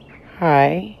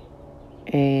Hi,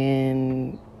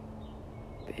 and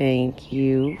thank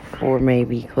you for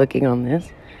maybe clicking on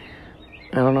this.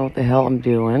 I don't know what the hell I'm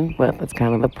doing, but that's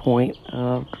kind of the point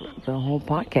of the whole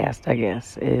podcast, I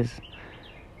guess, is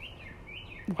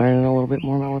learning a little bit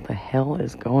more about what the hell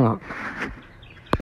is going on.